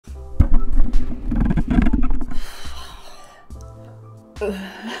Oh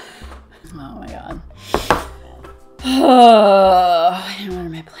my god. Oh, and what are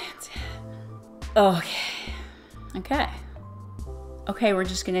my plans yet? Okay. Okay. Okay, we're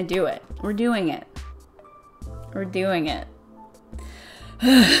just gonna do it. We're doing it. We're doing it.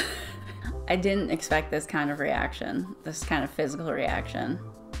 I didn't expect this kind of reaction, this kind of physical reaction.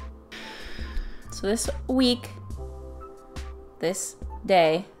 So this week, this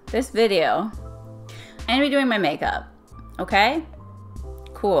day, this video, I'm gonna be doing my makeup, okay?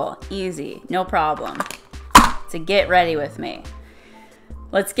 Cool, easy, no problem. So get ready with me.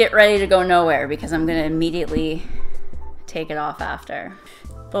 Let's get ready to go nowhere because I'm gonna immediately take it off after.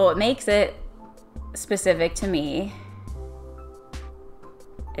 But what makes it specific to me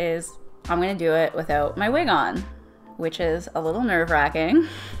is I'm gonna do it without my wig on, which is a little nerve-wracking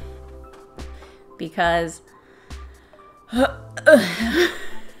because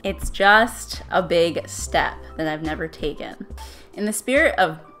it's just a big step that I've never taken. In the spirit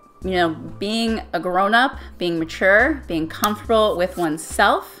of, you know, being a grown-up, being mature, being comfortable with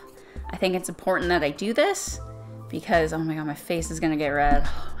oneself, I think it's important that I do this because, oh my god, my face is gonna get red.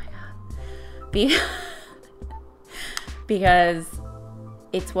 Oh my god. Because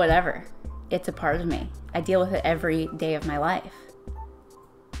it's whatever. It's a part of me. I deal with it every day of my life.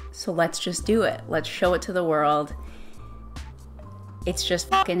 So let's just do it. Let's show it to the world. It's just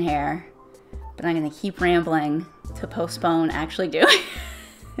fucking hair. But I'm gonna keep rambling to postpone actually doing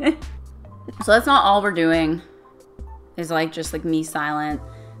it. So that's not all we're doing. There's like just like me silent,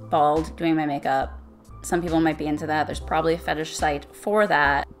 bald, doing my makeup. Some people might be into that. There's probably a fetish site for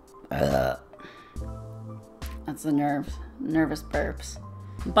that. That's the nervous burps.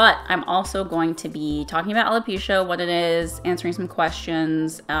 But I'm also going to be talking about alopecia, what it is, answering some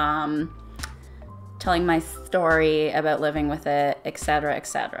questions, telling my story about living with it, etc.,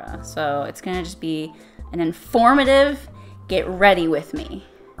 etc. So it's gonna just be an informative, get ready with me.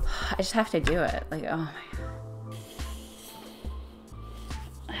 I just have to do it. Like, oh my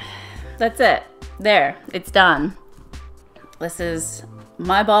god. That's it. There, it's done. This is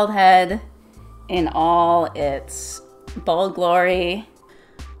my bald head in all its bald glory.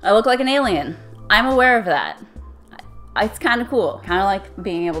 I look like an alien. I'm aware of that. It's kind of cool. Kind of like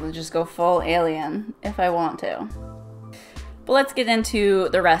being able to just go full alien if I want to. But let's get into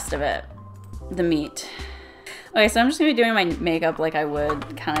the rest of it. The meat. Okay, so I'm just gonna be doing my makeup like I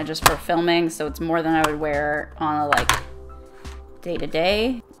would kind of just for filming, so it's more than I would wear on a like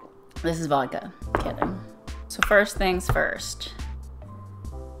day-to-day. This is vodka. Kidding. So first things first.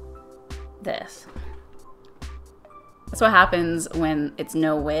 This. That's what happens when it's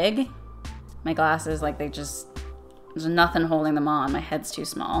no wig. My glasses, like there's nothing holding them on. My head's too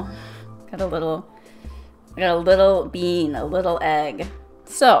small. I got a little bean, a little egg.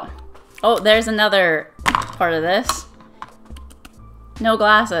 So, oh, there's another part of this. No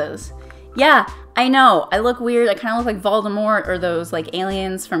glasses. Yeah, I know. I look weird. I kind of look like Voldemort or those like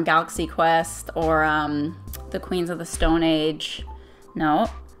aliens from Galaxy Quest or the Queens of the Stone Age. No,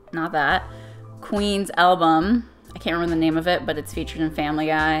 not that. Queen's album. I can't remember the name of it, but it's featured in Family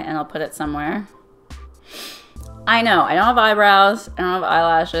Guy, and I'll put it somewhere. I know, I don't have eyebrows, I don't have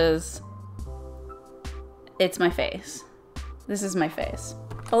eyelashes. It's my face. This is my face.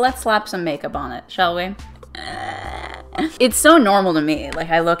 But let's slap some makeup on it, shall we? It's so normal to me. Like,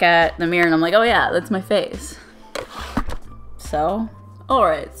 I look at the mirror and I'm like, oh yeah, that's my face. So,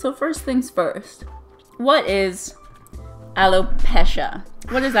 alright, so first things first. What is alopecia?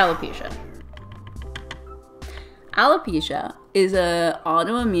 What is alopecia? Alopecia is a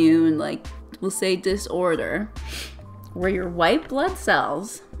autoimmune, like we'll say disorder, where your white blood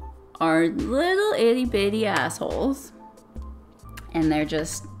cells are little itty bitty assholes and they're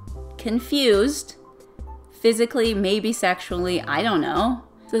just confused, physically, maybe sexually, I don't know.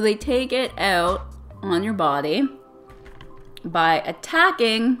 So they take it out on your body by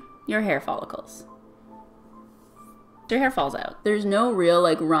attacking your hair follicles. Your hair falls out. There's no real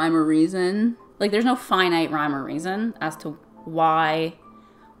like rhyme or reason. Like, there's no finite rhyme or reason as to why,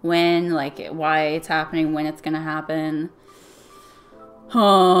 when, like, why it's happening, when it's gonna happen,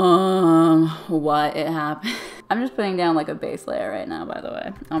 what it happened. I'm just putting down, like, a base layer right now, by the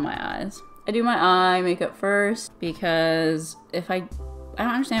way, on my eyes. I do my eye makeup first because if I don't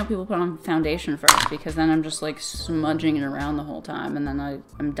understand how people put on foundation first because then I'm just, like, smudging it around the whole time and then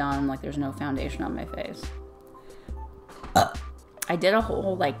I'm done, like, there's no foundation on my face. I did a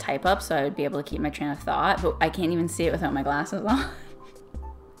whole like type up so I would be able to keep my train of thought, but I can't even see it without my glasses on.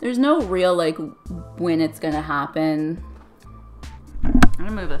 There's no real like when it's gonna happen. I'm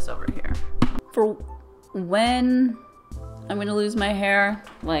gonna move this over here. For when I'm gonna lose my hair,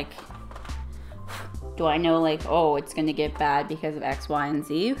 like, Do I know like, oh, it's gonna get bad because of X, Y, and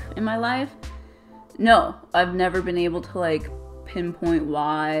Z in my life? No, I've never been able to like pinpoint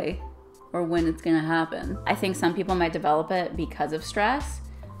why or when it's gonna happen. I think some people might develop it because of stress,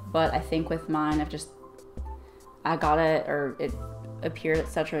 but I think with mine, I got it, or it appeared at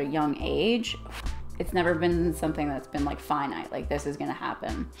such a young age. It's never been something that's been like finite, like this is gonna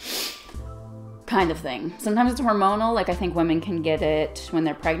happen kind of thing. Sometimes it's hormonal, like I think women can get it when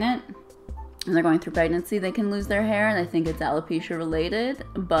they're pregnant. When they're going through pregnancy, they can lose their hair, and I think it's alopecia related,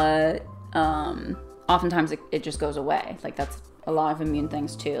 but oftentimes it just goes away. Like that's a lot of immune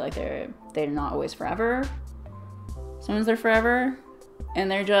things too. Like they're not always forever. Sometimes they're forever, and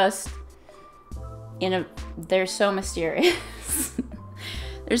they're just they're so mysterious.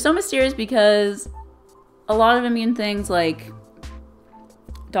 They're so mysterious because a lot of immune things, like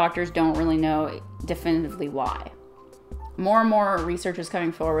doctors don't really know definitively why. More and more research is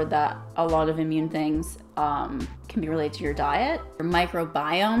coming forward that a lot of immune things can be related to your diet. Your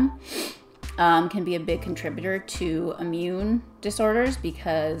microbiome can be a big contributor to immune disorders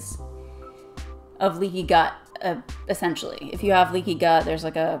because of leaky gut, essentially. If you have leaky gut, there's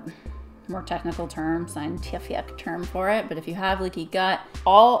like a more technical term, scientific term for it, but if you have leaky gut,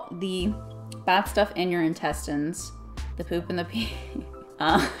 all the bad stuff in your intestines, the poop and the pee,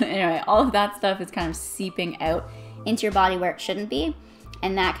 anyway, all of that stuff is kind of seeping out into your body where it shouldn't be,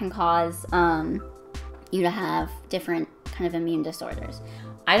 and that can cause you to have different kind of immune disorders.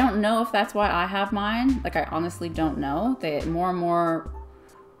 I don't know if that's why I have mine. Like I honestly don't know. More and more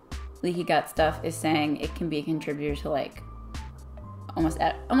leaky gut stuff is saying it can be a contributor to like almost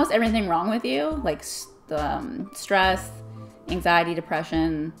everything wrong with you, like stress, anxiety,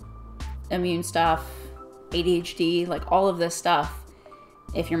 depression, immune stuff, ADHD, like all of this stuff.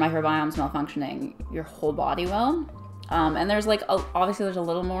 If your microbiome's malfunctioning, your whole body will. And there's like, obviously there's a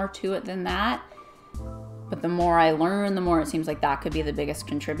little more to it than that, but the more I learn, the more it seems like that could be the biggest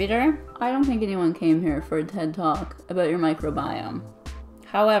contributor. I don't think anyone came here for a TED Talk about your microbiome.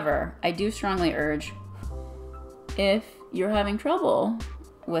 However, I do strongly urge, if you're having trouble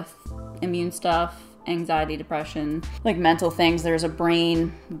with immune stuff, anxiety, depression, like mental things, there's a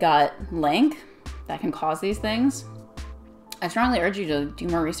brain-gut link that can cause these things. I strongly urge you to do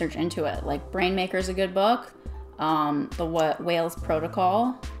more research into it. Like Brain Maker is a good book, the Whales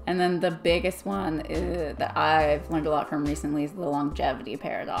Protocol, and then the biggest one that I've learned a lot from recently is the longevity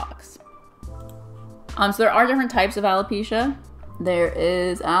paradox. So there are different types of alopecia. There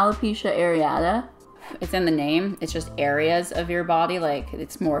is alopecia areata. It's in the name. It's just areas of your body, like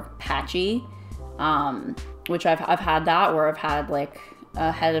it's more patchy, which I've had that, where I've had like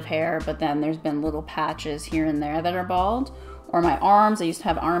a head of hair, but then there's been little patches here and there that are bald. Or my arms, I used to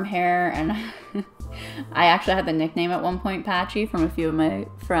have arm hair, and I actually had the nickname at one point Patchy from a few of my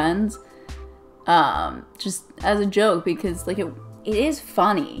friends, just as a joke, because like it is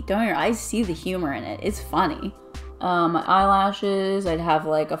funny. Don't get me wrong, I see the humor in it. It's funny. My eyelashes, I'd have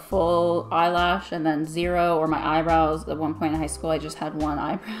like a full eyelash and then zero, or my eyebrows. At one point in high school, I just had one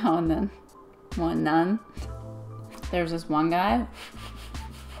eyebrow and then none. There's this one guy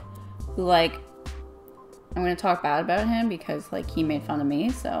who, like, I'm gonna talk bad about him because like he made fun of me,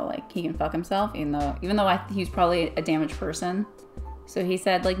 so like he can fuck himself, even though he's probably a damaged person. So he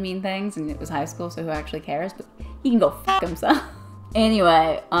said like mean things, and it was high school, so who actually cares? But he can go fuck himself.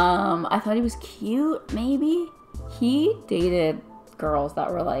 Anyway, I thought he was cute, maybe. He dated girls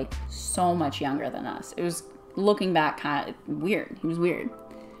that were like so much younger than us. It was, looking back, kind of weird. He was weird,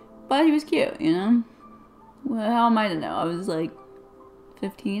 but he was cute, you know? Well, how am I to know? I was like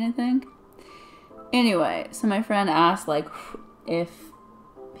 15, I think. Anyway, so my friend asked like if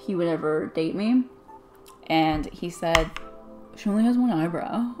he would ever date me, and he said she only has one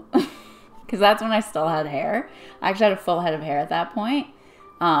eyebrow, because that's when I still had hair. I actually had a full head of hair at that point,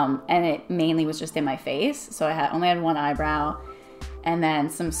 and it mainly was just in my face, so I only had one eyebrow and then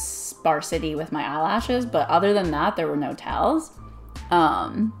some sparsity with my eyelashes, but other than that there were no tells.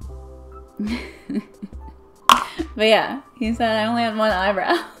 But yeah, he said I only had one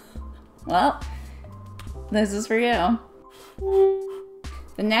eyebrow. Well, this is for you.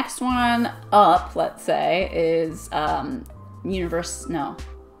 The next one up, let's say, is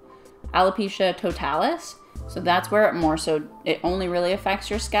alopecia totalis. So that's where it only really affects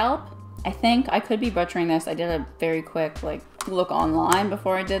your scalp. I think, I could be butchering this. I did a very quick like look online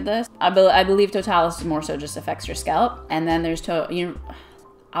before I did this. I believe totalis more so just affects your scalp. And then there's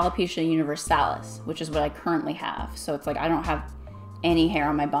alopecia universalis, which is what I currently have. So it's like I don't have any hair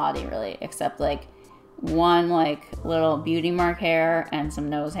on my body really, except like one like little beauty mark hair and some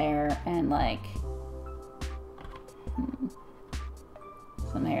nose hair and like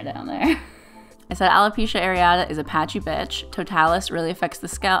some hair down there. I said alopecia areata is a patchy bitch. Totalis really affects the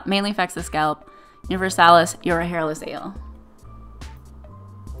scalp, mainly affects the scalp. Universalis, you're a hairless eel.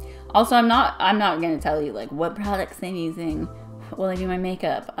 Also, I'm not gonna tell you like what products I'm using while I do my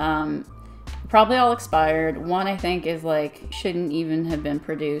makeup. Probably all expired. One I think is like shouldn't even have been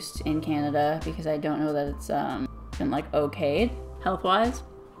produced in Canada because I don't know that it's been like okayed health-wise.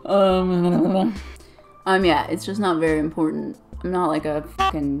 Yeah, it's just not very important. I'm not like a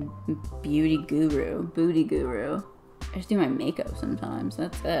fucking booty guru. I just do my makeup sometimes,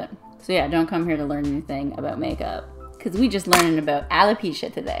 that's it. So yeah, don't come here to learn anything about makeup, because we just learning about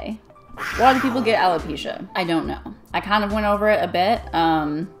alopecia today. Why do people get alopecia? I don't know. I kind of went over it a bit.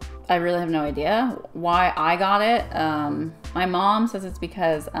 I really have no idea why I got it. My mom says it's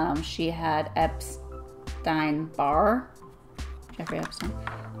because she had Epstein-Barr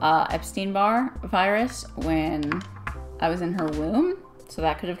virus when I was in her womb, so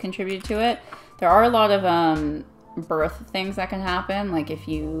that could have contributed to it. There are a lot of birth things that can happen, like if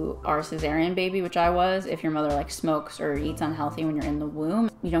you are a cesarean baby, which I was, if your mother like smokes or eats unhealthy when you're in the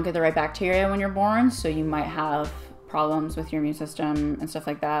womb, you don't get the right bacteria when you're born, so you might have problems with your immune system and stuff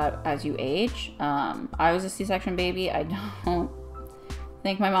like that as you age. I was a C-section baby. I don't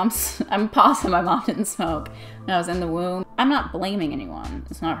think I'm positive my mom didn't smoke when I was in the womb. I'm not blaming anyone.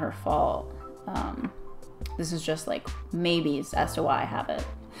 It's not her fault. This is just like maybes as to why I have it.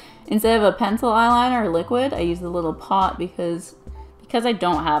 Instead of a pencil eyeliner or liquid, I use the little pot because I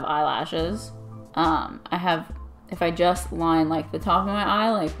don't have eyelashes. If I just line like the top of my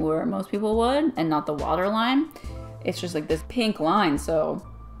eye, like where most people would, and not the water line, it's just like this pink line, so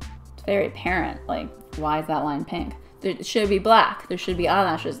it's very apparent. Like, why is that line pink? There should be black. There should be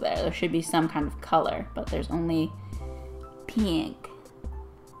eyelashes there. There should be some kind of color, but there's only pink.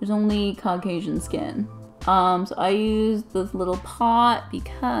 There's only Caucasian skin. So I use this little pot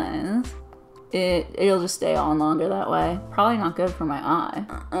because it'll just stay on longer that way. Probably not good for my eye.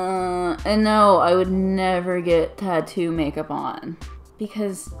 And no, I would never get tattoo makeup on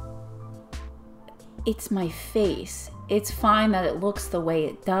because it's my face. It's fine that it looks the way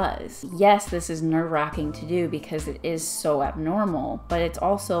it does. Yes, this is nerve-wracking to do because it is so abnormal, but it's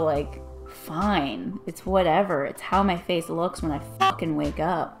also like fine. It's whatever. It's how my face looks when I fucking wake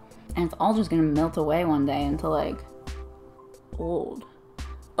up. And it's all just gonna melt away one day into like old.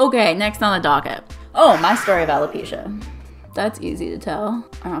 Okay, next on the docket. Oh, my story of alopecia. That's easy to tell.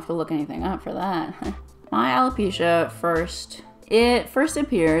 I don't have to look anything up for that. My alopecia first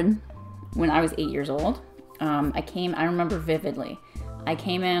appeared when I was 8 years old. I remember vividly. I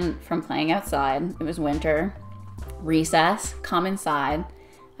came in from playing outside. It was winter, recess, come inside.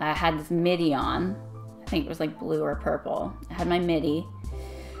 I had this midi on. I think it was like blue or purple. I had my midi.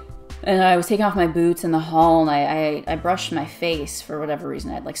 And I was taking off my boots in the hall, and I brushed my face for whatever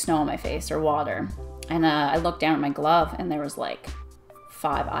reason. I had like snow on my face or water. And I looked down at my glove, and there was like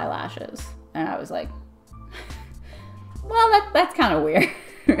 5 eyelashes. And I was like, well, that's kind of weird.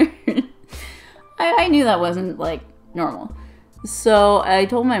 I knew that wasn't like normal. So I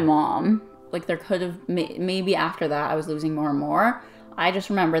told my mom, like there could have, maybe after that I was losing more and more. I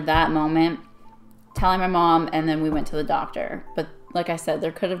just remembered that moment, telling my mom, and then we went to the doctor. But like I said,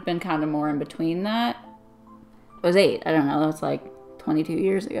 there could have been kind of more in between that. I was 8, I don't know, that's like 22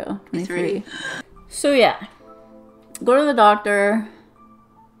 years ago, 23. So yeah, go to the doctor.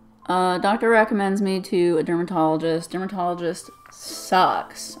 Doctor recommends me to a dermatologist. Dermatologist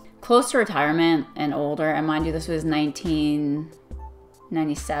sucks. Close to retirement and older, and mind you, this was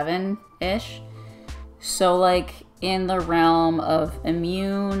 1997-ish. So like in the realm of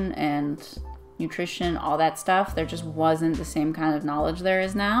immune and nutrition, all that stuff, there just wasn't the same kind of knowledge there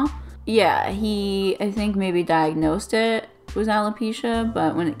is now. Yeah, he, I think maybe diagnosed it was alopecia,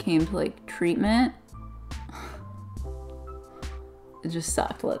 but when it came to like treatment, it just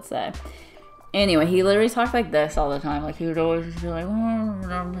sucked, let's say. Anyway, he literally talked like this all the time. Like he would always just be like,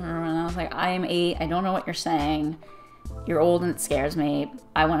 and I was like, I am 8, I don't know what you're saying. You're old and it scares me.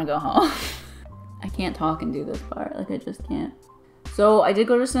 I want to go home. I can't talk and do this part, like I just can't. So I did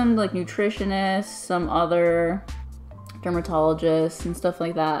go to some like nutritionists, some other dermatologists and stuff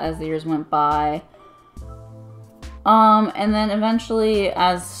like that as the years went by. And then eventually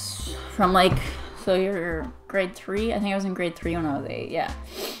as from like, so you're grade 3? I think I was in grade 3 when I was 8, yeah.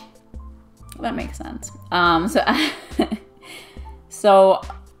 That makes sense. So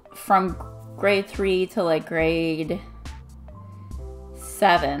from grade 3 to like grade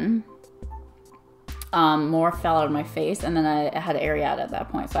 7, more fell out of my face, and then I had areata at that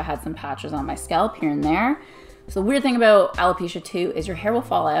point, so I had some patches on my scalp here and there. So the weird thing about alopecia too is your hair will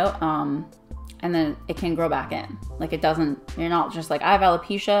fall out, and then it can grow back in. Like it doesn't, you're not just like, I have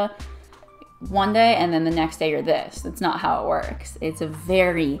alopecia, one day and then the next day you're this. That's not how it works. It's a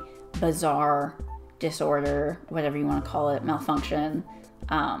very bizarre disorder, whatever you want to call it, malfunction.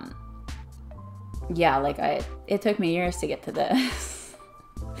 Yeah, like it took me years to get to this.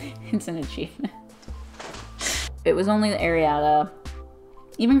 It's an achievement. It was only the areata.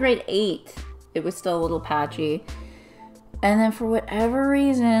 Even grade 8, it was still a little patchy. And then for whatever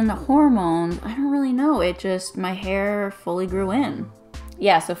reason, hormones, I don't really know. It just, my hair fully grew in.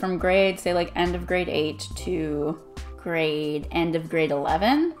 Yeah, so from grade, say like end of grade 8 to end of grade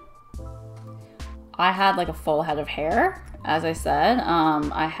 11, I had like a full head of hair. As I said,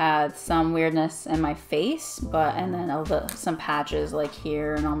 I had some weirdness in my face, and then some patches like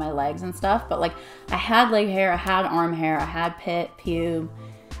here and on my legs and stuff. But like I had leg hair, I had arm hair, I had pube.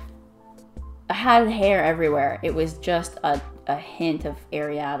 I had hair everywhere. It was just a hint of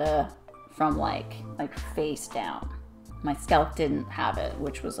areata from like face down. My scalp didn't have it,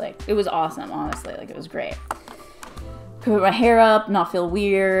 which was like, it was awesome, honestly. Like it was great. Put my hair up, not feel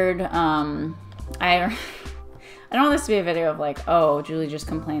weird. I don't want this to be a video of like, oh, Julie just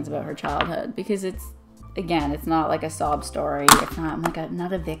complains about her childhood, because it's not like a sob story. It's not, I'm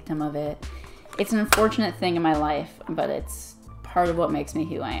not a victim of it. It's an unfortunate thing in my life, but it's part of what makes me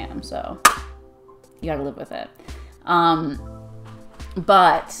who I am. So you gotta live with it.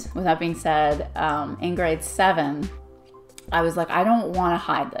 But with that being said, in grade 7, I was like, I don't want to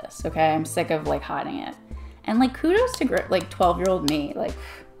hide this. Okay. I'm sick of like hiding it. And like, kudos to like 12-year-old me. Like,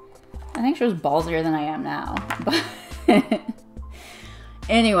 I think she was ballsier than I am now. But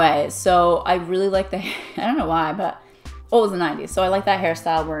anyway, so I really like the, I don't know why, but it was the 90s. So I like that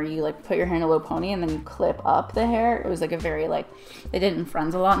hairstyle where you like put your hair in a low pony and then you clip up the hair. It was like a very like, they did it in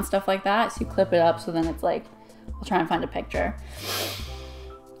Friends a lot and stuff like that. So you clip it up, so then it's like, I'll try and find a picture.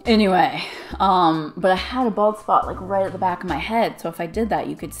 Anyway, but I had a bald spot like right at the back of my head. So if I did that,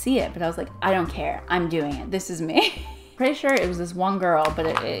 you could see it. But I was like, I don't care. I'm doing it. This is me. Pretty sure it was this one girl, but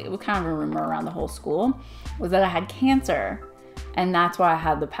it was kind of a rumor around the whole school, was that I had cancer. And that's why I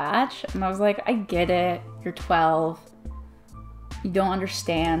had the patch. And I was like, I get it. You're 12. You don't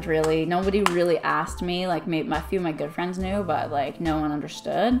understand, really. Nobody really asked me. Like, maybe a few of my good friends knew, but like no one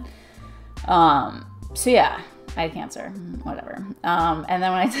understood. So yeah, I had cancer, whatever. And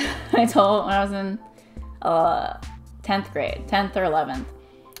then when when I was in 10th grade, 10th or 11th,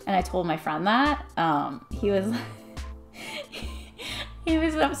 and I told my friend that, he was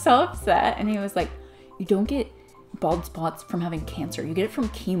so upset, and he was like, you don't get bald spots from having cancer, you get it from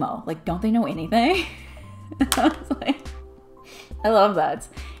chemo. Like, don't they know anything? I was like, I love that.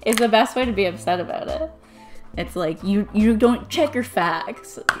 It's the best way to be upset about it. It's like, you don't check your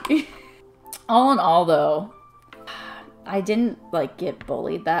facts. All in all though, I didn't like get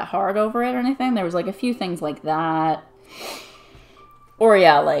bullied that hard over it or anything. There was like a few things like that. Or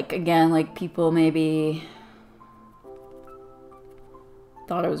yeah, like again, like people maybe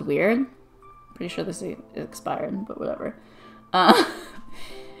thought it was weird. Pretty sure this is expired, but whatever.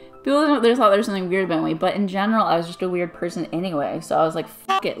 People thought there was something weird about me, but in general, I was just a weird person anyway. So I was like,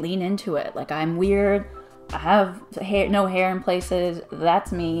 fuck it, lean into it. Like, I'm weird. I have no hair in places.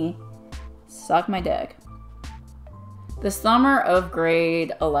 That's me. Suck my dick. The summer of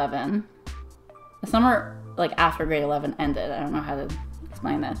grade 11, the summer like after grade 11 ended. I don't know how to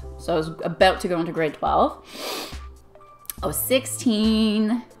explain this. So I was about to go into grade 12. I was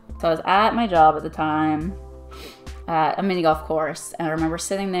 16. So I was at my job at the time at a mini golf course, and I remember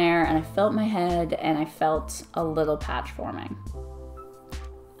sitting there and I felt my head and I felt a little patch forming.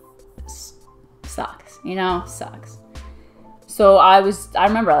 Sucks, you know, sucks. So I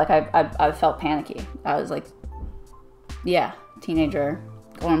remember like I felt panicky. I was like, yeah, teenager,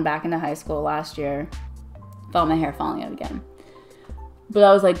 going back into high school last year, felt my hair falling out again. But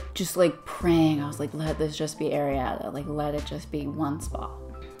I was like, just like praying. I was like, let this just be areata. Like, let it just be one spot.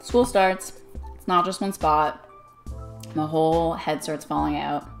 School starts. It's not just one spot. My whole head starts falling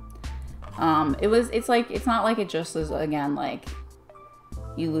out. It's not like it just is, again, like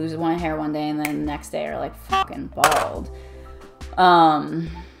you lose one hair one day and then the next day are like fucking bald.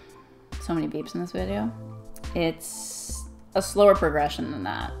 So many beeps in this video. It's a slower progression than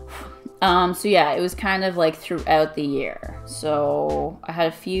that. So yeah, it was kind of like throughout the year. So I had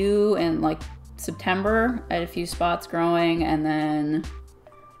a few in like September, I had a few spots growing, and then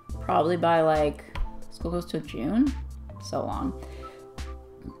probably by like, school goes to June, so long.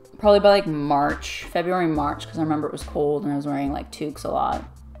 Probably by like March, February, March, because I remember it was cold and I was wearing like toques a lot.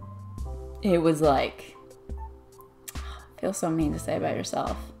 It was like, feels so mean to say about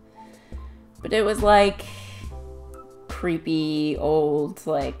yourself, but it was like creepy, old,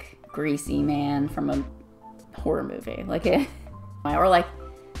 like greasy man from a horror movie, like it, or like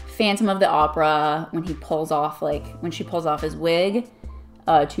Phantom of the Opera when he pulls off, like, when she pulls off his wig,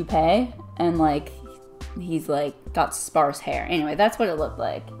 toupee, and, like, he's, like, got sparse hair. Anyway, that's what it looked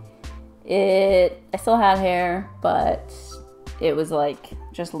like. I still had hair, but it was, like,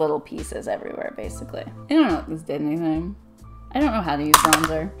 just little pieces everywhere, basically. I don't know if this did anything. I don't know how to use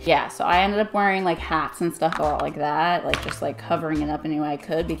bronzer. Yeah, so I ended up wearing, like, hats and stuff a lot like that, like, just, like, covering it up any way I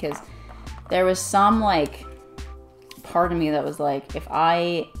could, because there was some, like, part of me that was like, if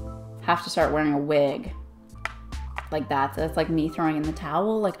I have to start wearing a wig like that, that's like me throwing in the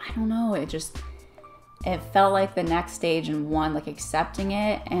towel. Like, I don't know, it felt like the next stage in one, like accepting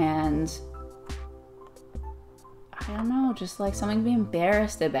it, and I don't know, just like something to be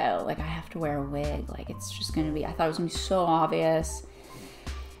embarrassed about. Like, I have to wear a wig, like it's just gonna be, I thought it was gonna be so obvious.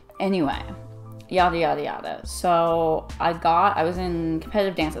 Anyway, yada yada yada. So I was in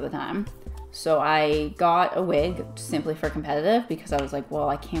competitive dance at the time. So I got a wig simply for competitive, because I was like, well,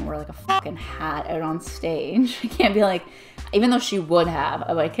 I can't wear like a fucking hat out on stage. I can't be like, even though she would have,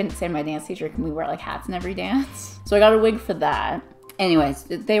 I couldn't say to my dance teacher, can we wear like hats in every dance? So I got a wig for that. Anyways,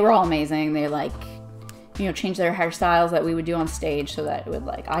 they were all amazing. They like, you know, changed their hairstyles that we would do on stage so that it would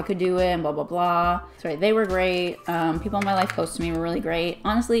like, I could do it and blah, blah, blah. So they were great. People in my life close to me were really great.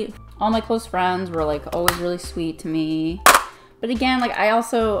 Honestly, all my close friends were like always really sweet to me. But again, like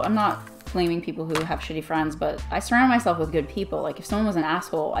I'm not blaming people who have shitty friends, but I surround myself with good people. Like if someone was an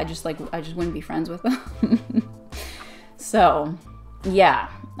asshole, I just wouldn't be friends with them. So yeah,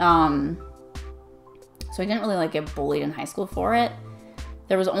 so I didn't really like get bullied in high school for it.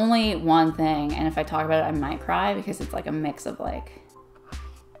 There was only one thing, and if I talk about it I might cry, because it's like a mix of like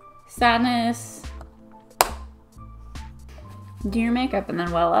sadness, do your makeup and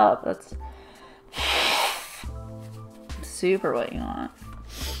then well up. That's super what you want.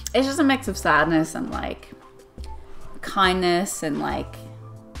 It's just a mix of sadness and like kindness, and like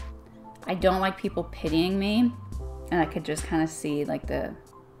I don't like people pitying me, and I could just kind of see like the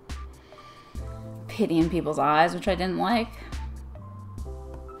pity in people's eyes, which I didn't like.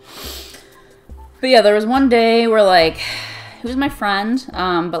 But yeah, there was one day where like, he was my friend,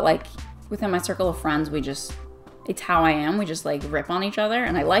 but like within my circle of friends, it's how I am. We just like rip on each other,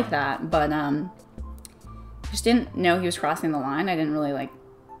 and I like that, but just didn't know he was crossing the line. I didn't really like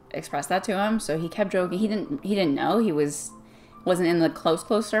express that to him, so he kept joking. He didn't know. He wasn't in the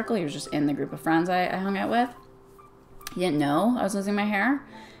close circle. He was just in the group of friends I hung out with. He didn't know I was losing my hair,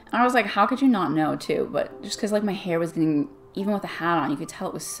 and I was like, how could you not know too? But just because like my hair was getting, even with a hat on, you could tell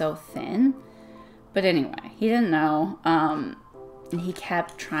it was so thin. But anyway, he didn't know, and he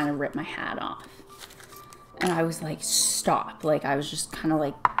kept trying to rip my hat off, and I was like, stop. Like I was just kind of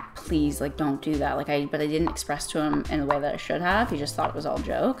like, please, like, don't do that. Like but I didn't express to him in the way that I should have. He just thought it was all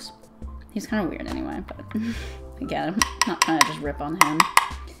jokes. He's kind of weird anyway, but again, I'm not trying to just rip on him.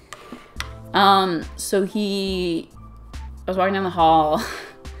 So I was walking down the hall.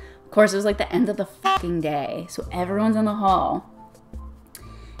 Of course, it was like the end of the fucking day, so everyone's in the hall,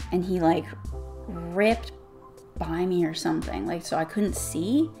 and he like ripped by me or something, like, so I couldn't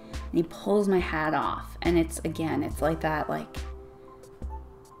see, and he pulls my hat off, and it's like that, like,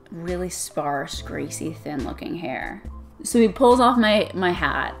 really sparse, greasy, thin looking hair. So he pulls off my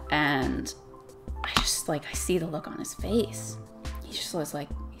hat, and I see the look on his face. He just was like,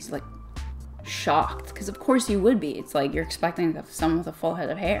 he's like shocked, because of course you would be. It's like you're expecting someone with a full head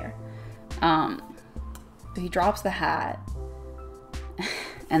of hair. So he drops the hat,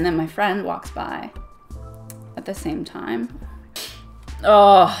 and then my friend walks by at the same time.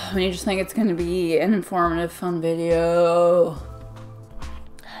 Oh, when you just think it's gonna be an informative, fun video.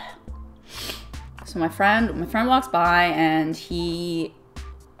 So my friend walks by, and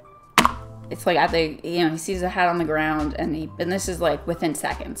it's like at the, you know, he sees the hat on the ground, and this is like within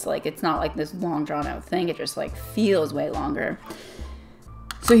seconds. Like it's not like this long drawn out thing. It just like feels way longer.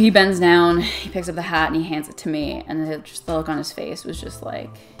 So he bends down, he picks up the hat, and he hands it to me, and just the look on his face was just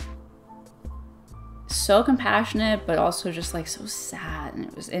like so compassionate, but also just like so sad. And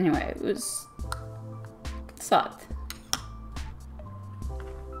it sucked.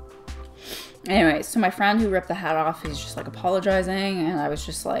 Anyway, so my friend who ripped the hat off, he's just like apologizing, and I was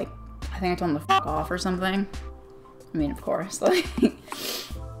just like, I think I told him to fuck off or something. I mean, of course, like.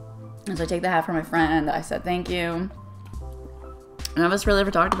 And so I take the hat from my friend, I said thank you, and I just really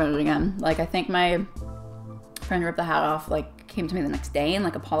never talked about it again. Like, I think my friend who ripped the hat off, like, came to me the next day and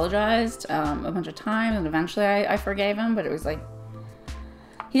like apologized a bunch of times, and eventually I forgave him, but it was like,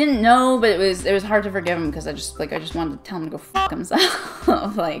 he didn't know, but it was hard to forgive him, because I just wanted to tell him to go fuck himself.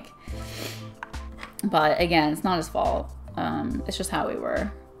 Like, but again, it's not his fault. It's just how we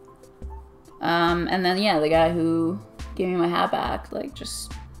were. And then, yeah, the guy who gave me my hat back, like,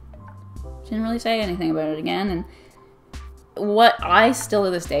 just didn't really say anything about it again. And what I still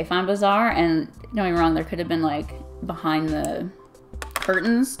to this day find bizarre, and don't get me wrong, there could have been like behind the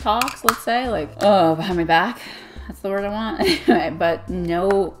curtains talks, let's say, like, oh, behind my back, that's the word I want. Anyway, but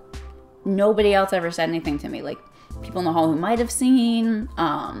nobody else ever said anything to me. Like, people in the hall who might have seen,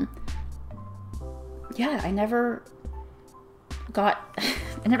 yeah, I never got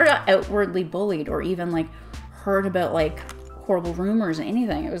outwardly bullied or even like heard about like horrible rumors or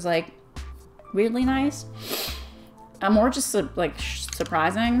anything. It was like weirdly nice. More just like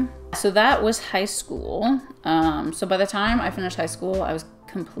surprising. So that was high school. So by the time I finished high school, I was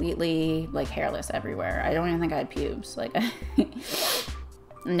completely like hairless everywhere. I don't even think I had pubes. Like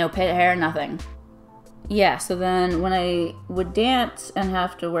no pit hair, nothing. Yeah, so then when I would dance and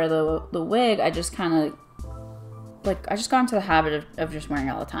have to wear the wig, I just kind of like, I just got into the habit of just wearing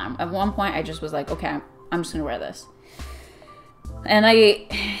it all the time. At one point, I just was like, okay, I'm just gonna wear this. And I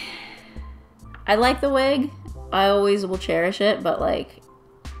like the wig. I always will cherish it, but like,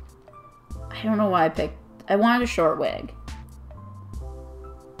 I don't know why I wanted a short wig.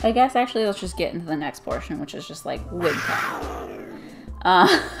 I guess actually let's just get into the next portion, which is just like wig talk.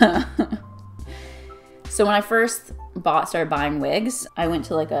 So when I first started buying wigs, I went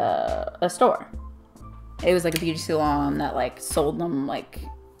to like a store. It was like a beauty salon that like sold them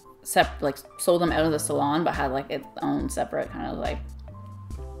sold them out of the salon, but had like its own separate kind of like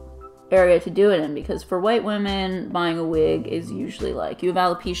area to do it in, because for white women, buying a wig is usually like you have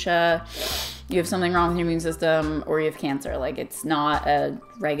alopecia, you have something wrong with your immune system, or you have cancer. Like, it's not a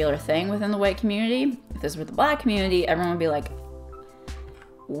regular thing within the white community. If this was the black community, everyone would be like,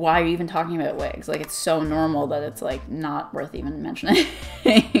 why are you even talking about wigs? Like, it's so normal that it's like not worth even mentioning.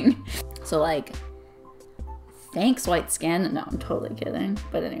 So like, thanks white skin. No, I'm totally kidding.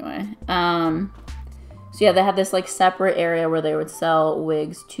 But anyway, so yeah, they had this like separate area where they would sell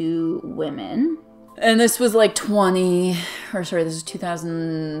wigs to women. And this was like this is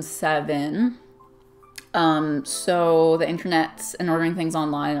 2007. So the internet and ordering things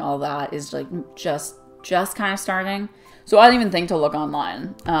online and all that is like just kind of starting. So I didn't even think to look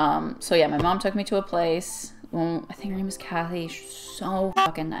online. So yeah, my mom took me to a place. Well, I think her name was Kathy. She's so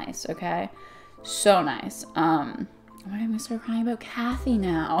fucking nice, okay? So nice. Why am I gonna start crying about Kathy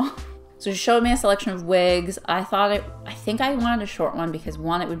now? So she showed me a selection of wigs. I think I wanted a short one because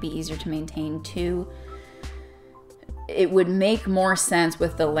one, it would be easier to maintain. Two, it would make more sense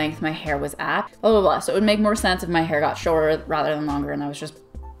with the length my hair was at. Blah, blah, blah. So it would make more sense if my hair got shorter rather than longer, and I was just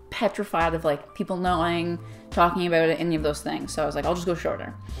petrified of like people knowing, talking about it, any of those things. So I was like, I'll just go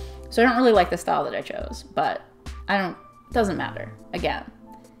shorter. So I don't really like the style that I chose, but it doesn't matter. Again,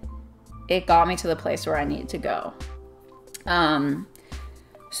 it got me to the place where I needed to go.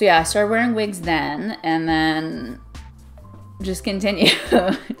 So yeah, I started wearing wigs then, and then just continued.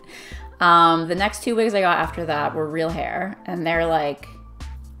 The next two wigs I got after that were real hair, and they're like,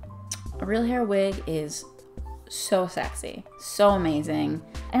 a real hair wig is so sexy, so amazing.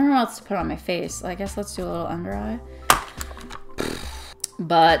 I don't know what else to put on my face. I guess let's do a little under eye.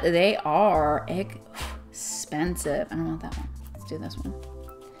 But they are expensive. I don't want that one. Let's do this one.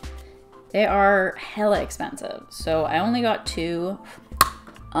 They are hella expensive. So I only got two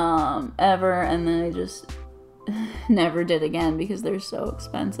ever, and then I just never did again because they're so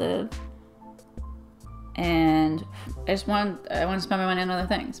expensive. And I want to spend my money on other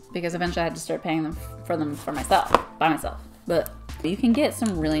things because eventually I had to start paying for them by myself. But you can get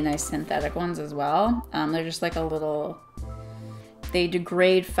some really nice synthetic ones as well. They're just like they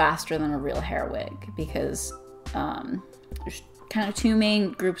degrade faster than a real hair wig because there's kind of two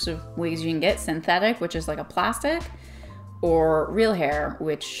main groups of wigs you can get: synthetic, which is like a plastic, or real hair,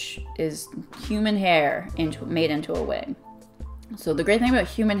 which is human hair made into a wig. So the great thing about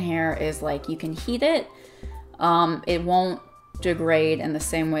human hair is like you can heat it. It won't degrade in the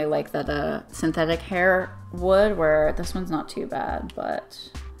same way like that a synthetic hair would, where this one's not too bad, but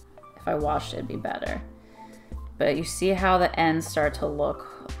if I washed it, it'd be better. But you see how the ends start to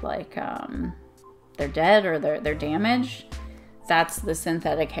look like they're dead or they're damaged? That's the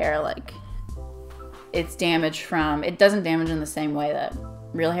synthetic hair. Like, it's damaged from, it doesn't damage in the same way that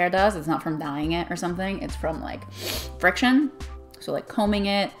real hair does. It's not from dyeing it or something. It's from like friction. So like combing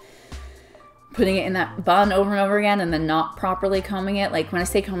it, putting it in that bun over and over again, and then not properly combing it. Like when I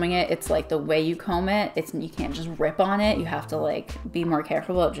say combing it, it's like the way you comb it. You can't just rip on it. You have to like be more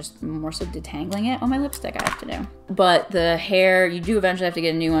careful about just more so detangling it. Oh, my lipstick I have to do. But the hair, you do eventually have to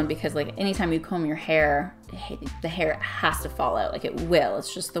get a new one because like anytime you comb your hair, the hair has to fall out. Like it will.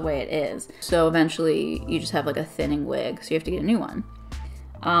 It's just the way it is. So eventually you just have like a thinning wig. So you have to get a new one.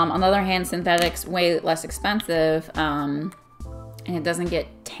 On the other hand, synthetics way less expensive. and it doesn't get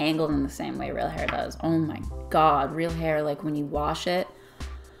tangled in the same way real hair does. Oh my God, real hair, like when you wash it,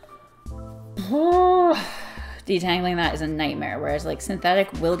 detangling that is a nightmare. Whereas like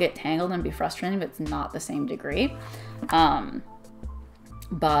synthetic will get tangled and be frustrating, but it's not the same degree.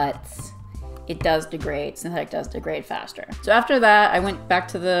 But it does degrade, synthetic does degrade faster. So after that, I went back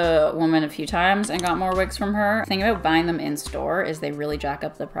to the woman a few times and got more wigs from her. The thing about buying them in store is they really jack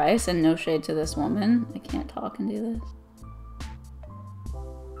up the price, and no shade to this woman. I can't talk and do this.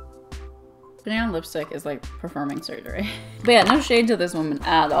 Putting on lipstick is like performing surgery. But yeah, no shade to this woman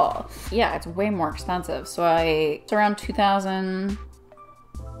at all. Yeah, it's way more expensive. So it's around 2000,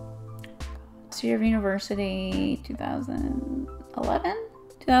 year of university, 2011?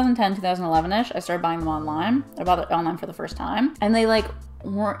 2010, 2011-ish, I started buying them online. I bought it online for the first time. And they like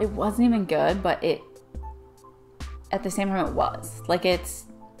weren't, it wasn't even good, but it, at the same time it was. Like it's,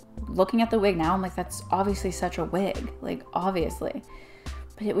 looking at the wig now, I'm like, that's obviously such a wig, like obviously.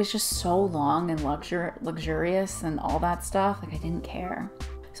 But it was just so long and luxurious and all that stuff, like I didn't care.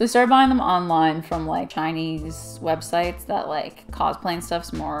 So I started buying them online from like Chinese websites that like cosplay and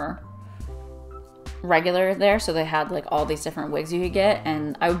stuff's more regular there, so they had like all these different wigs you could get,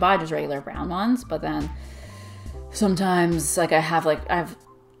 and I would buy just regular brown ones, but then sometimes like I have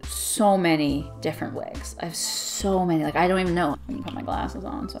so many different wigs. I have so many, like I don't even know. Let me put my glasses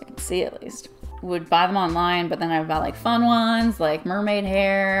on so I can see at least. Would buy them online, but then I would buy like fun ones, like mermaid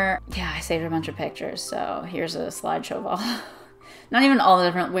hair. Yeah, I saved a bunch of pictures, so here's a slideshow of all. Not even all the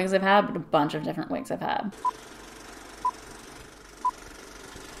different wigs I've had, but a bunch of different wigs I've had.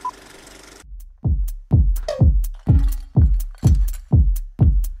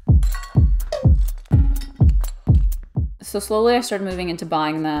 So slowly I started moving into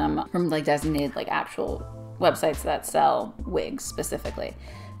buying them from like designated like actual websites that sell wigs specifically.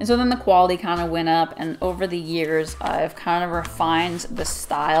 And so then the quality kind of went up, and over the years I've kind of refined the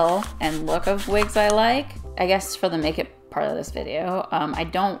style and look of wigs I like. I guess for the makeup part of this video, I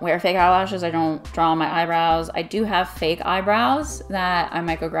don't wear fake eyelashes, I don't draw my eyebrows. I do have fake eyebrows that I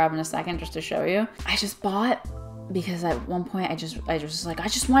might go grab in a second just to show you. I just bought, because at one point I just was like, I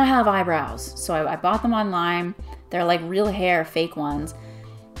just want to have eyebrows. So I bought them online. They're like real hair, fake ones.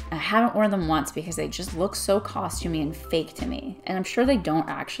 I haven't worn them once because they just look so costumey and fake to me. And I'm sure they don't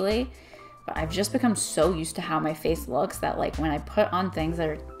actually, but I've just become so used to how my face looks that like when I put on things that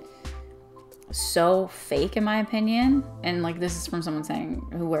are so fake in my opinion, and like this is from someone saying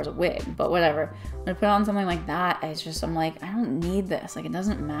who wears a wig, but whatever. When I put on something like that, it's just, I'm like, I don't need this, like it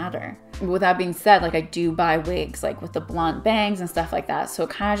doesn't matter. With that being said, like I do buy wigs like with the blunt bangs and stuff like that, so it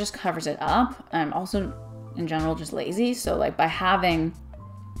kind of just covers it up. I'm also in general just lazy, so like by having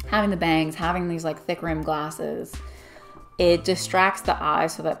the bangs, having these like thick rim glasses, it distracts the eye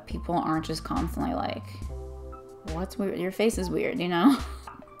so that people aren't just constantly like, what's weird, your face is weird, you know?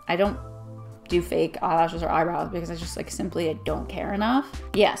 I don't do fake eyelashes or eyebrows because I just like simply I don't care enough.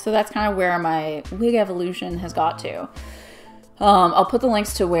 Yeah, so that's kind of where my wig evolution has got to. I'll put the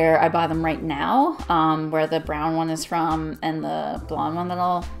links to where I buy them right now, where the brown one is from and the blonde one that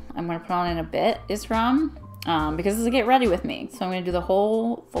I'm gonna put on in a bit is from, because this is a get ready with me. So I'm gonna do the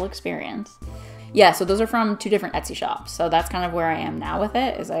whole full experience. Yeah, so those are from 2 different Etsy shops. So that's kind of where I am now with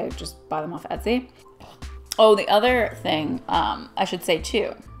it, is I just buy them off Etsy. Oh, the other thing, I should say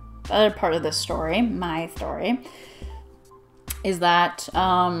too, the other part of this story, my story, is that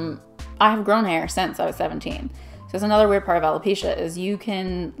I have grown hair since I was 17. So it's another weird part of alopecia is you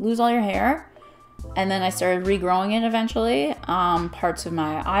can lose all your hair, and then I started regrowing it eventually. Parts of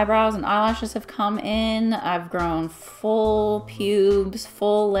my eyebrows and eyelashes have come in. I've grown full pubes,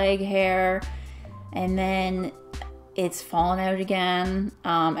 full leg hair, and then it's fallen out again.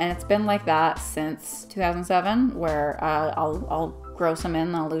 And it's been like that since 2007, where I'll grow some in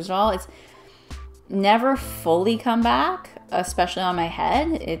and I'll lose it all. It's never fully come back, especially on my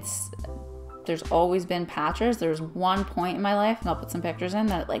head. There's always been patches. There's one point in my life, and I'll put some pictures in,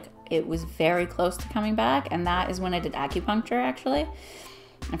 that like it was very close to coming back, and that is when I did acupuncture actually.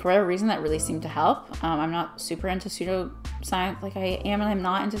 And for whatever reason, that really seemed to help. I'm not super into pseudoscience like I am, and I'm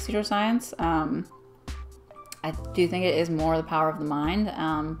not into pseudoscience. I do think it is more the power of the mind,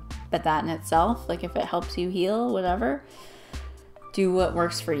 but that in itself, like if it helps you heal, whatever, do what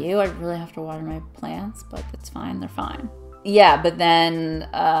works for you. I really have to water my plants, but it's fine, they're fine. Yeah, but then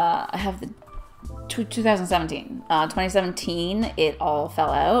I have the 2017. 2017, it all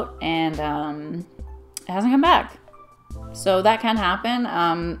fell out, and it hasn't come back. So that can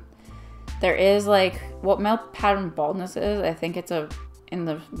happen. There is like, what male pattern baldness is, I think it's in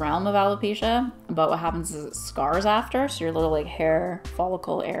the realm of alopecia, but what happens is it scars after, so your little like hair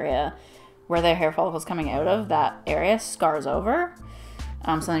follicle area where the hair follicle is coming out of, that area scars over.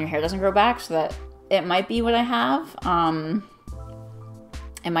 So then your hair doesn't grow back, so that it might be what I have.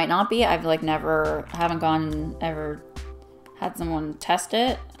 It might not be. I've like haven't gone and ever had someone test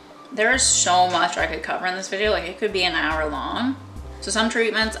it. There is so much I could cover in this video. Like, it could be an hour long. So some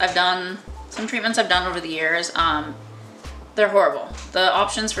treatments I've done over the years, they're horrible. The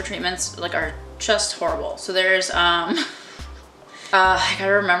options for treatments like are just horrible. So there's I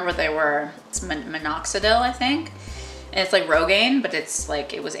gotta remember what they were. It's minoxidil, I think. And it's like Rogaine, but it's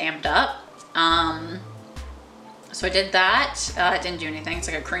like, it was amped up. So I did that. It didn't do anything. It's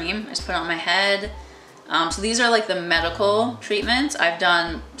like a cream. I just put it on my head. So these are like the medical treatments. I've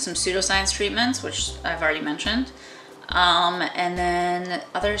done some pseudoscience treatments, which I've already mentioned. And then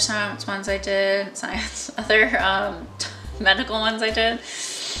other science ones I did, medical ones I did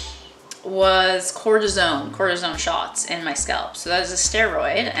was cortisone shots in my scalp. So that is a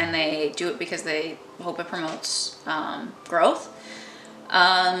steroid, and they do it because they hope it promotes growth.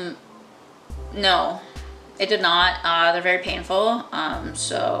 No, it did not. They're very painful.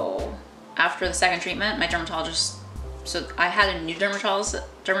 So after the second treatment, my dermatologist, so I had a new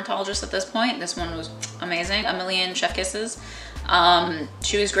dermatologist at this point. This one was amazing. A million chef kisses.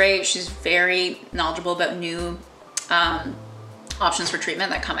 She was great. She's very knowledgeable about new options for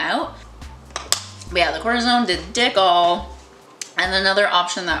treatment that come out. But yeah, the cortisone did dick all. And another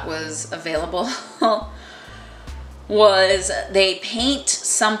option that was available was they paint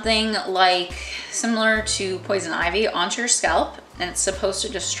something like similar to poison ivy onto your scalp, and it's supposed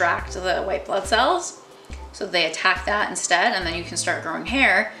to distract the white blood cells. So they attack that instead, and then you can start growing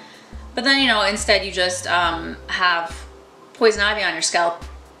hair. But then, you know, instead you just have poison ivy on your scalp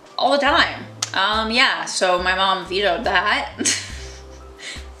all the time. Yeah, so my mom vetoed that.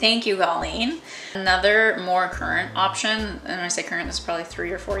 Thank you, Colleen. Another more current option, and when I say current, this is probably 3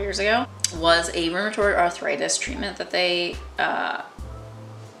 or 4 years ago, was a rheumatoid arthritis treatment that they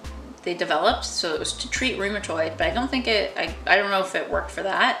developed. So it was to treat rheumatoid, but I don't think I don't know if it worked for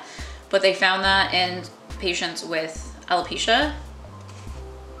that, but they found that in patients with alopecia.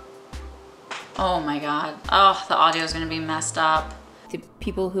 Oh my God. Oh, the audio is gonna be messed up. The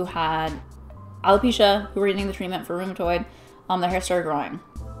people who had alopecia, who were getting the treatment for rheumatoid, their hair started growing.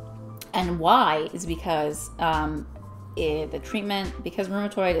 And why is because the treatment, because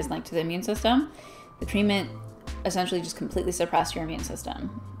rheumatoid is linked to the immune system, the treatment essentially just completely suppressed your immune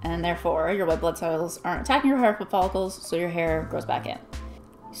system. And therefore, your white blood cells aren't attacking your hair follicles, so your hair grows back in.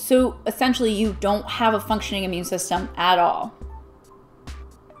 So essentially, you don't have a functioning immune system at all.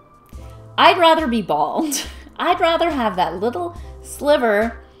 I'd rather be bald. I'd rather have that little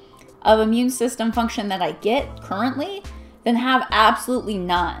sliver of immune system function that I get currently than have absolutely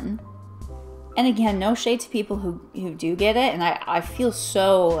none. And again, no shade to people who do get it. And I feel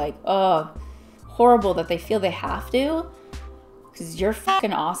so like, oh, horrible that they feel they have to. Because you're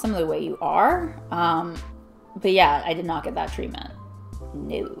fucking awesome the way you are. But yeah, I did not get that treatment.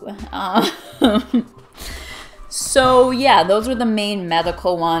 No. So yeah, those are the main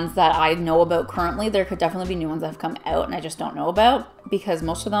medical ones that I know about currently. There could definitely be new ones that have come out and I just don't know about, because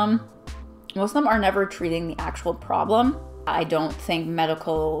most of them are never treating the actual problem. I don't think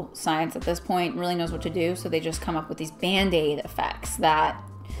medical science at this point really knows what to do, so they just come up with these band-aid effects that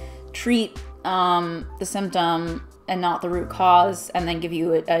treat the symptom and not the root cause, and then give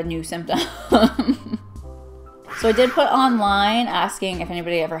you a new symptom. So I did put online asking if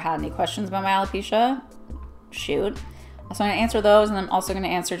anybody ever had any questions about my alopecia. Shoot. So I'm going to answer those, and I'm also going to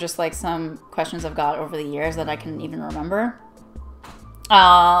answer just like some questions I've got over the years that I can even remember.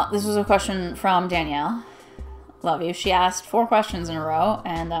 This was a question from Danielle. Love you. She asked 4 questions in a row,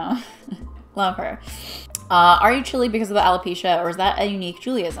 and love her. Are you chilly because of the alopecia, or is that a unique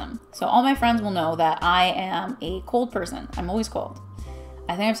Julieism? So all my friends will know that I am a cold person. I'm always cold.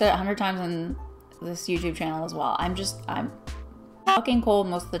 I think I've said it 100 times in this YouTube channel as well. I'm fucking cold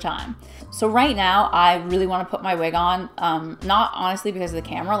most of the time. So right now, I really want to put my wig on. Not honestly because of the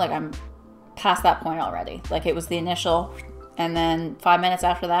camera. Like, I'm past that point already. Like, it was the initial, and then 5 minutes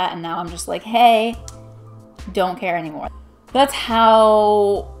after that, and now I'm just like, hey, don't care anymore. That's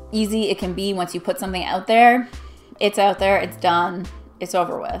how easy it can be once you put something out there. It's out there, it's done, it's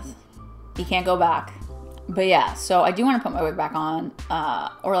over with. You can't go back. But yeah, so I do want to put my wig back on,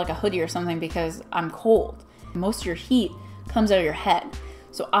 or like a hoodie or something, because I'm cold. Most of your heat comes out of your head.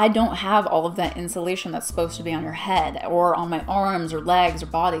 So I don't have all of that insulation that's supposed to be on your head or on my arms or legs or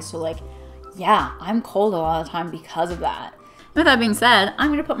body. So like, yeah, I'm cold a lot of the time because of that. With that being said, I'm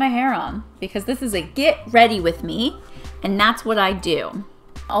gonna put my hair on because this is a get ready with me, and that's what I do.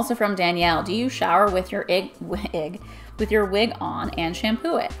 Also from Danielle, do you shower with your wig on and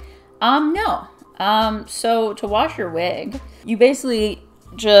shampoo it? No. So to wash your wig, you basically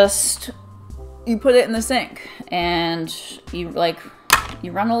just, you put it in the sink and you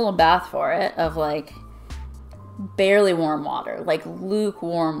run a little bath for it of like barely warm water, like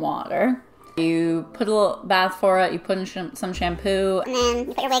lukewarm water. You put a little bath for it, you put in some shampoo. And then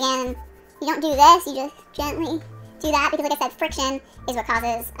you put your wig in. You don't do this, you just gently do that because like I said, friction is what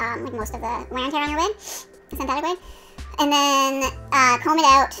causes like most of the wear and tear on your wig, the synthetic wig. And then comb it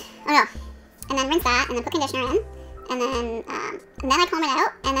out, and then rinse that, and then put conditioner in. And then I comb it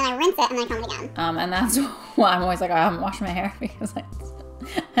out, and then I rinse it, and then I comb it again. And that's why I'm always like, I haven't washed my hair because I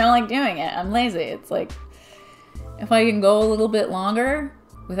don't like doing it. I'm lazy. It's like, if I can go a little bit longer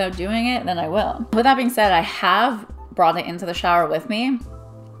without doing it, then I will. With that being said, I have brought it into the shower with me.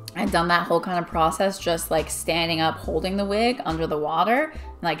 I've done that whole kind of process, just like standing up, holding the wig under the water,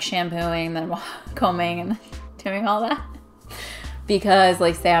 like shampooing, then combing, and doing all that. Because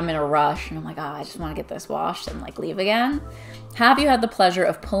like say I'm in a rush and I'm like, oh, I just want to get this washed and like leave again. Have you had the pleasure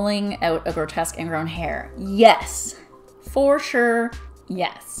of pulling out a grotesque ingrown hair? Yes, for sure,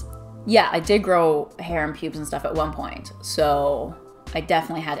 yes. Yeah, I did grow hair and pubes and stuff at one point. So I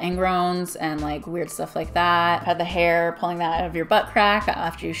definitely had ingrowns and like weird stuff like that. Had the hair pulling that out of your butt crack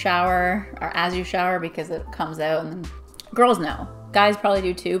after you shower or as you shower because it comes out, and then girls know. Guys probably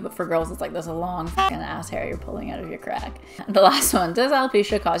do too, but for girls, it's like there's a long fucking ass hair you're pulling out of your crack. The last one, does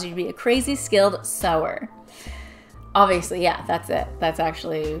alopecia cause you to be a crazy skilled sewer? Obviously, yeah, that's it. That's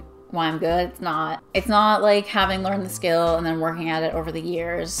actually why I'm good. It's not like having learned the skill and then working at it over the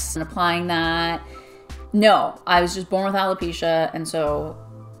years and applying that. No, I was just born with alopecia, and so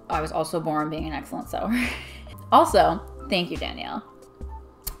I was also born being an excellent sewer. Also, thank you, Danielle.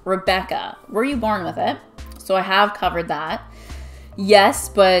 Rebecca, were you born with it? So I have covered that. Yes,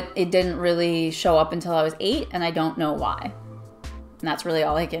 but it didn't really show up until I was 8, and I don't know why. And that's really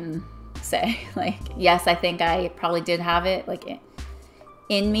all I can say. Like, yes, I think I probably did have it, like,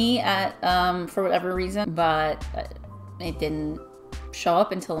 in me at for whatever reason, but it didn't show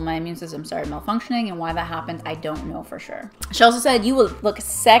up until my immune system started malfunctioning, and why that happened, I don't know for sure. She also said, you will look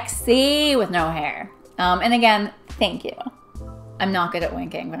sexy with no hair. And again, thank you. I'm not good at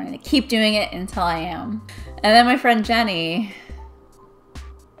winking, but I'm gonna keep doing it until I am. And then my friend Jenny,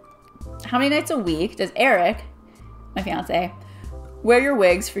 how many nights a week does Eric, my fiance, wear your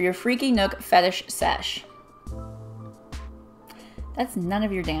wigs for your freaky Nook fetish sesh? That's none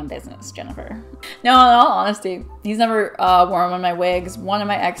of your damn business, Jennifer. No, in all honesty, he's never worn one of my wigs. One of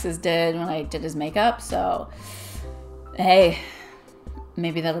my exes did when I did his makeup, so hey,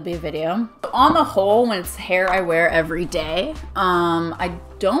 maybe that'll be a video. On the whole, when it's hair I wear every day, I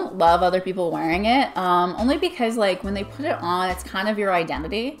don't love other people wearing it, only because like when they put it on, it's kind of your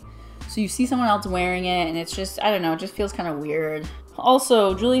identity. So you see someone else wearing it and it's just, I don't know, it just feels kind of weird.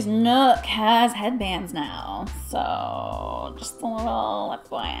 Also, Julie's Nook has headbands now. So just a little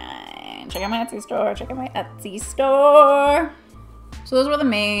FYI. Check out my Etsy store, check out my Etsy store. So those were the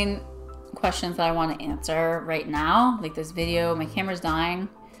main questions that I want to answer right now. Like this video, my camera's dying.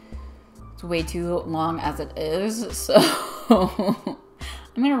 It's way too long as it is. So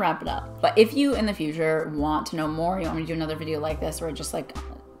I'm gonna wrap it up. But if you in the future want to know more, you want me to do another video like this where I just like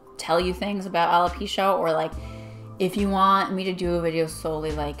tell you things about alopecia, or like if you want me to do a video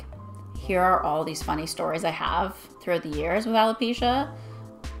solely like here are all these funny stories I have throughout the years with alopecia,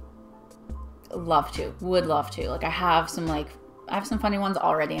 would love to. Like I have some funny ones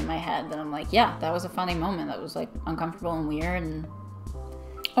already in my head that I'm like, yeah, that was a funny moment that was like uncomfortable and weird. And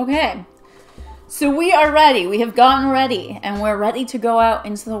okay, so we are ready. We have gotten ready, and we're ready to go out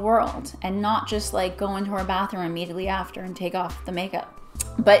into the world and not just like go into our bathroom immediately after and take off the makeup.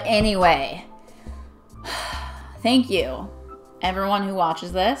 But anyway, thank you everyone who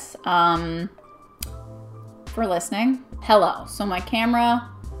watches this for listening. Hello. So my camera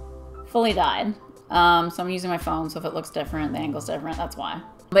fully died. So I'm using my phone, so if it looks different, the angle's different, that's why.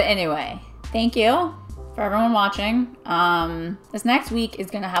 But anyway, thank you for everyone watching. This next week is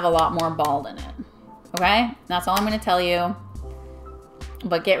gonna have a lot more bald in it. Okay? That's all I'm gonna tell you.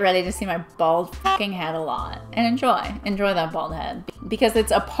 But get ready to see my bald fucking head a lot. And enjoy that bald head. Because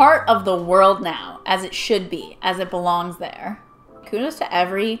it's a part of the world now, as it should be, as it belongs there. Kudos to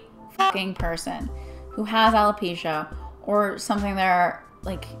every fucking person who has alopecia or something they're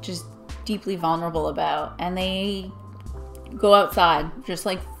like just deeply vulnerable about, and they go outside just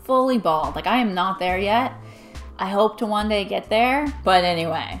like fully bald. Like I am not there yet. I hope to one day get there. But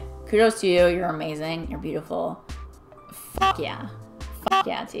anyway, kudos to you. You're amazing. You're beautiful. Fuck yeah. Fuck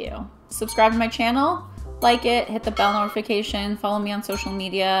yeah to you. Subscribe to my channel, like it, hit the bell notification, follow me on social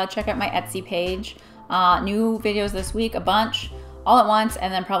media, check out my Etsy page. New videos this week, a bunch. all at once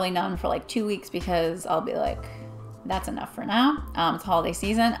and then probably none for like 2 weeks because I'll be like, that's enough for now. It's holiday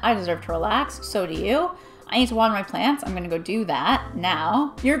season. I deserve to relax. So do you. I need to water my plants. I'm gonna go do that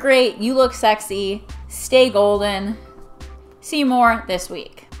now. You're great. You look sexy. Stay golden. See you more this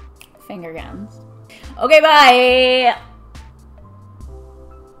week. Finger guns. Okay, bye.